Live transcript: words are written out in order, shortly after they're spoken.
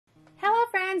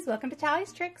friends, welcome to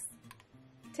Tallie's Tricks.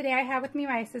 Today I have with me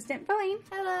my assistant, Feline.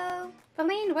 Hello.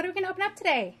 Feline, what are we going to open up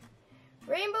today?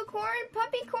 Rainbocorn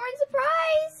Puppycorn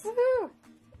surprise! Woohoo!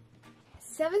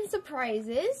 7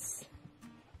 surprises.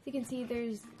 As you can see,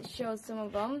 shows some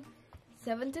of them.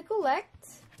 7 to collect.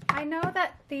 I know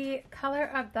that the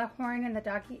color of the horn and the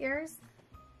doggy ears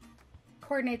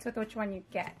coordinates with which one you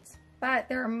get, but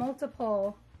there are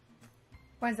multiple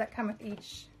ones that come with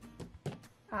each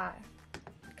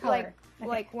color.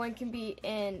 Like one can be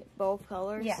in both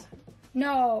colors? Yeah.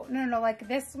 No, like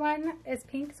this one is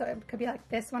pink, so it could be like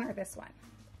this one or this one.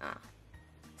 Ah.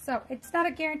 So it's not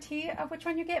a guarantee of which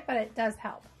one you get, but it does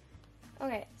help.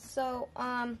 Okay, so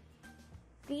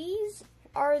these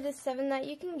are the 7 that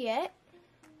you can get.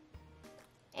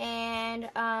 And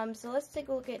so let's take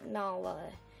a look at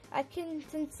Nala.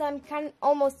 Since I'm kind of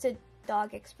almost a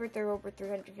dog expert, there are over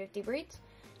 350 breeds.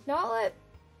 Nala,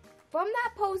 from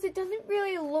that pose, it doesn't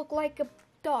really look like a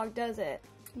dog, does it?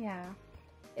 Yeah.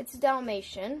 It's a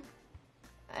Dalmatian.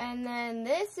 And then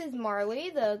this is Marley,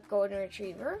 the golden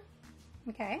retriever.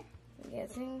 Okay. I'm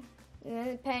guessing. And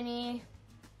then Penny,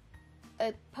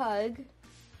 a pug.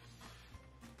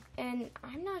 And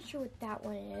I'm not sure what that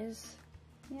one is.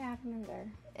 Yeah, I don't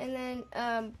either. And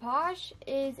then Posh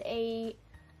is a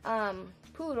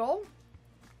poodle.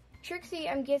 Trixie,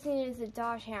 I'm guessing, is a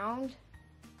dachshund.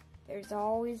 There's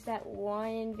always that one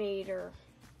invader.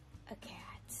 A cat.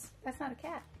 That's not a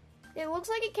cat. It looks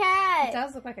like a cat. It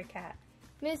does look like a cat.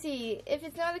 Missy, if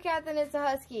it's not a cat, then it's a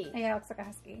husky. Yeah, it looks like a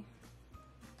husky.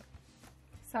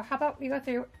 So how about we go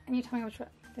through and you tell me which one,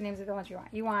 the names of the ones you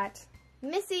want. You want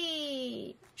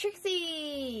Missy,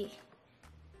 Trixie,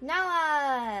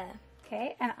 Nala.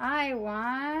 Okay, and I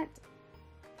want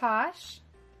Posh,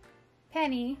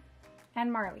 Penny,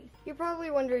 and Marley. You're probably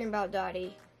wondering about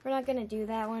Dottie. We're not going to do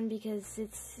that one because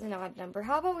it's an odd number.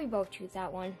 How about we both choose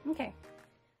that one? Okay.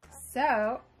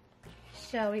 So,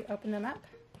 shall we open them up?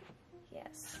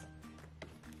 Yes.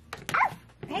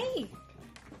 Hey!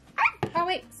 Oh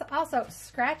wait, so also,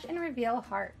 scratch and reveal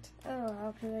heart. Oh,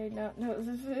 how could I not know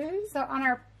this is? So on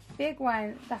our big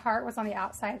one, the heart was on the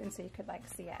outside and so you could like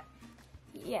see it.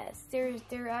 Yes,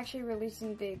 they're actually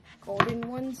releasing big golden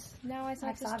ones now. I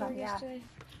saw the them, store yeah. yesterday.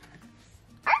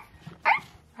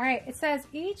 Alright, it says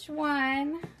each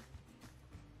one,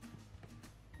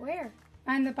 Where?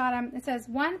 on the bottom, it says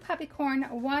 1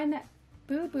 puppycorn, 1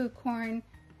 boo-boo corn,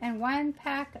 and 1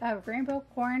 pack of rainbow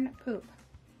corn poop.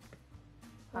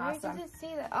 Awesome. Where does it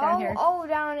say that? Down here.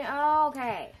 Down here. Oh,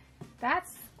 okay.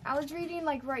 That's, I was reading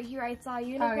like right here. I saw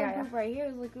unicorn poop right here. I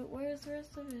was like, where's the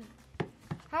rest of it?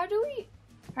 How do we?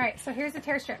 alright, so here's the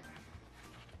tear strip.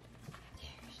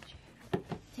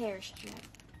 Tear strip.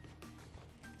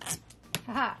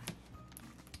 Haha.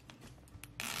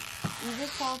 You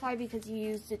disqualified because you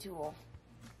used the tool.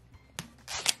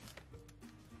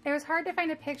 It was hard to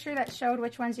find a picture that showed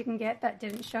which ones you can get that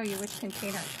didn't show you which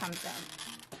container it comes in.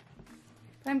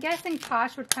 But I'm guessing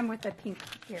Posh would come with the pink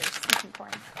ears, pink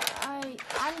corn. I'm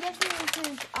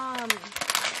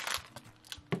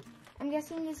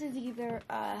guessing this is either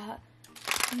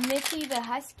Missy the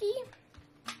Husky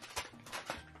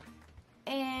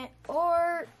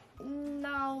or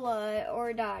Nala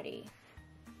or Dottie.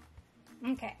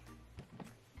 Okay.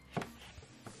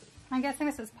 I'm guessing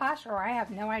this is Posh, or I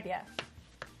have no idea.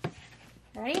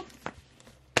 Ready?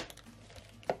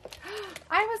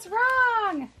 I was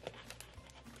wrong!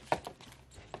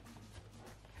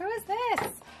 Who is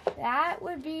this? That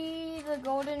would be the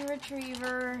golden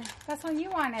retriever. That's one you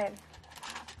wanted.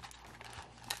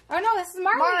 Oh no, this is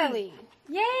Marley! Marley.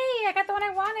 Yay! I got the one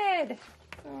I wanted!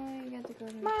 Oh, you got the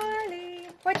golden Marley!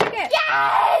 What'd you get?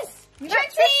 Yes! You got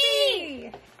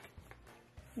Trixie!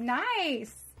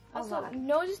 Nice! Also,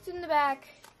 noticed in the back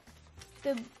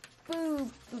the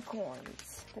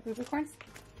boo-boo-corns. The boo-boo corns?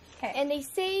 Okay. And they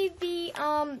say the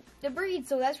breed,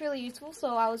 so that's really useful.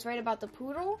 So I was right about the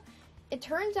poodle. It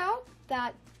turns out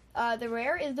that the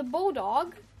rare is the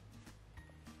bulldog.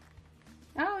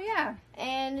 Oh, yeah.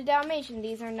 And the Dalmatian.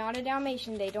 These are not a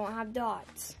Dalmatian. They don't have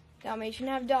dots. Dalmatian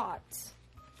have dots.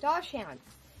 Dachshund.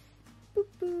 Boop,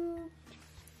 boop.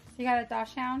 You got a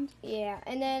dachshund? Yeah.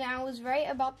 And then I was right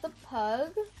about the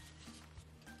pug.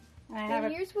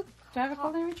 Here's what... Do I have a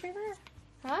golden retriever?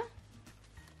 Huh?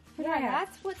 What do I have?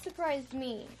 That's what surprised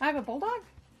me. I have a bulldog?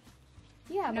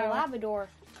 Yeah, No. the Labrador.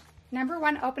 Number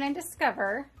 1, open and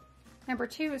discover. Number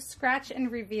 2 is scratch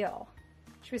and reveal.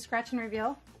 Should we scratch and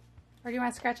reveal? Or do you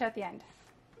want to scratch at the end?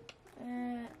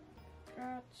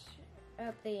 Scratch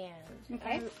at the end.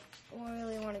 Okay. I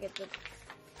really want to get the...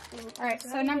 Alright,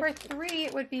 so number 3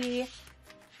 would be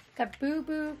the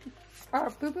boo-boo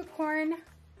corn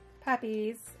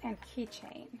puppies and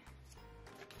keychain.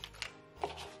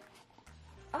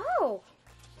 Oh!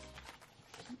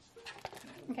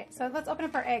 Okay, so let's open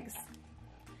up our eggs.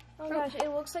 Oh gosh, it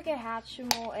looks like a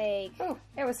Hatchimal egg. Oh,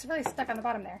 it was really stuck on the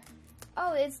bottom there.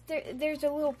 Oh, there's a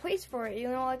little place for it, you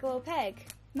know, like a little peg.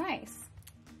 Nice.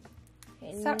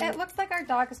 And So it looks like our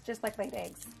dog has just like laid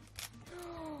eggs.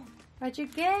 What'd you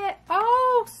get?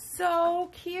 Oh, so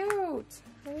cute.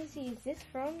 let me see, is this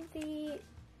from the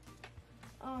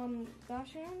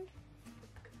Dachshund?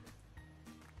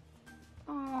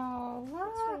 Oh, It's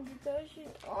look. from the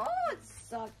Dachshund. Oh, it's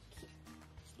so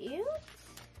cute.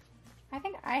 I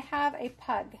think I have a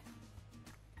pug.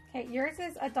 Okay, yours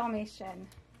is a Dalmatian.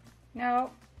 No.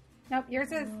 Nope,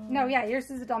 yours is, no, yeah, yours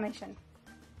is a Dalmatian.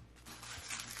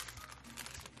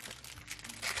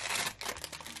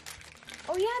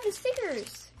 Oh yeah, the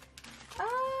stickers.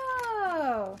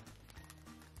 Oh.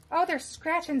 Oh, they're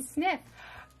scratch and sniff.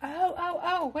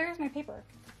 Oh, where's my paper?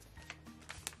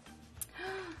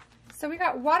 So we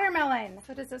got watermelon.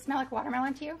 So does it smell like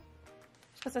watermelon to you?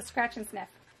 It's a scratch and sniff.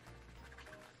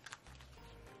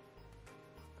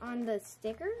 On the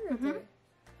sticker? Or Mm-hmm.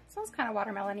 Smells kind of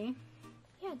watermelon-y.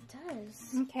 Yeah, it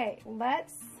does. Okay,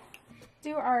 let's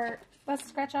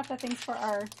scratch off the things for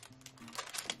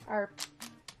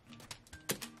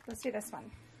let's do this one.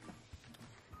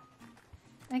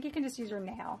 I think you can just use your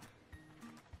nail.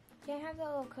 Can I have that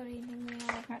little cutting thing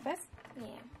now? Like this? Yeah.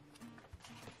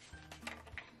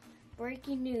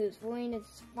 Breaking news, Wayne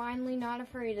is finally not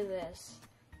afraid of this.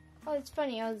 Oh, it's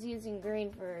funny, I was using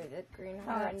green for the green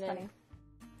Oh, heart. that's funny.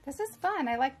 This is fun.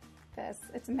 I like this.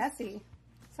 It's messy.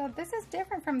 So this is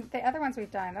different from the other ones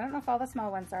we've done. I don't know if all the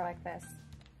small ones are like this.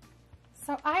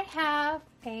 So I have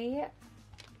a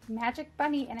magic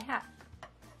bunny in a hat.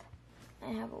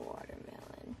 I have a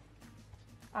watermelon.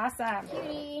 Awesome.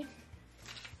 Cutie.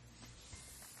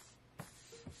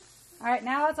 All right,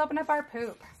 now let's open up our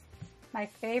poop. My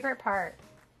favorite part.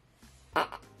 Gross.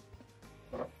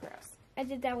 I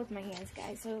did that with my hands,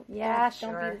 guys, so Yeah,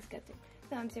 don't sure. be disgusting.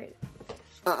 No, I'm serious.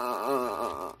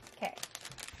 Okay.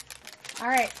 All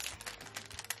right.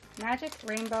 Magic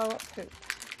rainbow poop.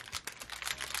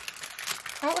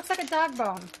 Oh, it looks like a dog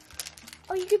bone.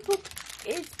 Oh, you could poop.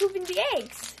 It's pooping the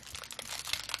eggs.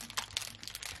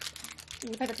 You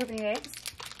put the poop in the eggs?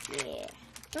 Yeah.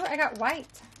 Oh, I got white.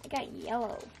 I got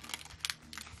yellow.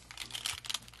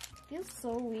 Feels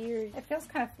so weird. It feels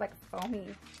kind of like foamy.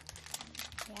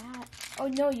 Yeah. Oh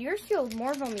no, yours feels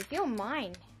more foamy. Feel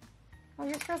mine. Oh,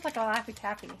 yours feels like a Laffy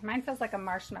Taffy. Mine feels like a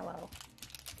marshmallow.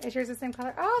 Is yours the same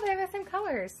color? Oh, they have the same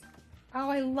colors. Oh,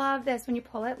 I love this. When you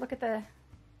pull it, look at the...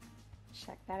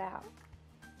 Check that out.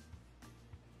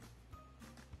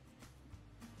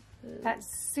 Ooh. That's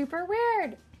super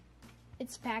weird.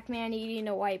 It's Pac-Man eating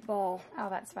a white ball. Oh,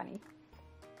 that's funny.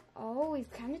 Oh, he's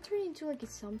kind of turned into like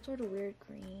some sort of weird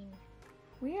green.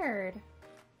 Weird.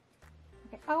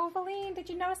 Okay. Oh, Valine, did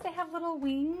you notice they have little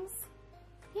wings?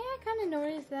 Yeah, I kind of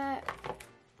noticed that.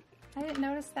 I didn't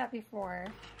notice that before.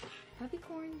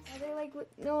 Puppycorns? Are they like,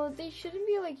 no, they shouldn't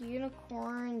be like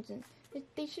unicorns. And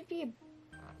they should be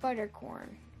buttercorn.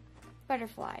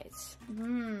 Butterflies.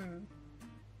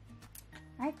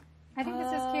 I think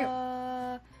this is cute.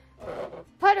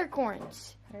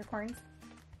 Puttercorns. Puttercorns.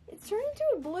 It's turning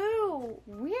into blue.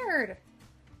 Weird.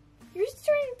 Yours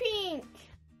turning pink.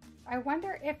 I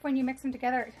wonder if when you mix them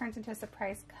together, it turns into a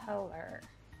surprise color.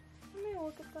 Let me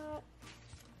look at that.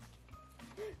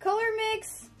 Color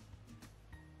mix.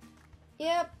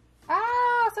 Yep.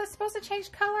 Oh, so it's supposed to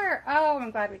change color. Oh,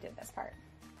 I'm glad we did this part.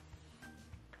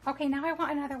 Okay, now I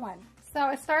want another one. So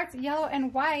it starts yellow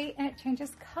and white, and it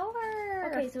changes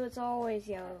color. Okay, so it's always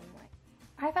yellow and white.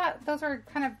 I thought those were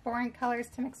kind of boring colors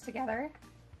to mix together,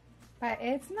 but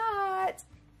it's not.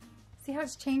 See how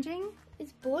it's changing?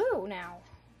 It's blue now.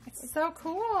 It's so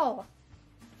cool.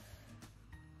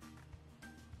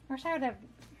 I wish I would have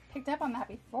picked up on that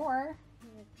before. I'm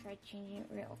gonna try changing it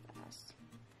real fast.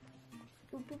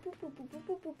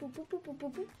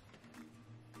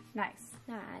 Nice.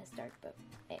 Nah, it's dark, but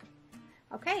hey.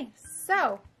 Okay,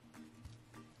 so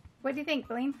what do you think,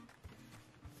 Valine?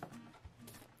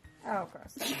 Oh,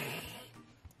 gross.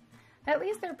 At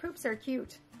least their poops are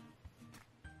cute.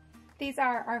 These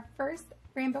are our first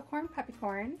Rainbocorn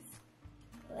Puppycorns.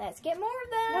 Let's get more of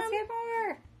them. Let's get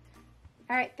more.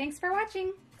 All right, thanks for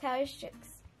watching. Tallie's Chicks.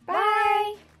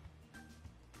 Bye.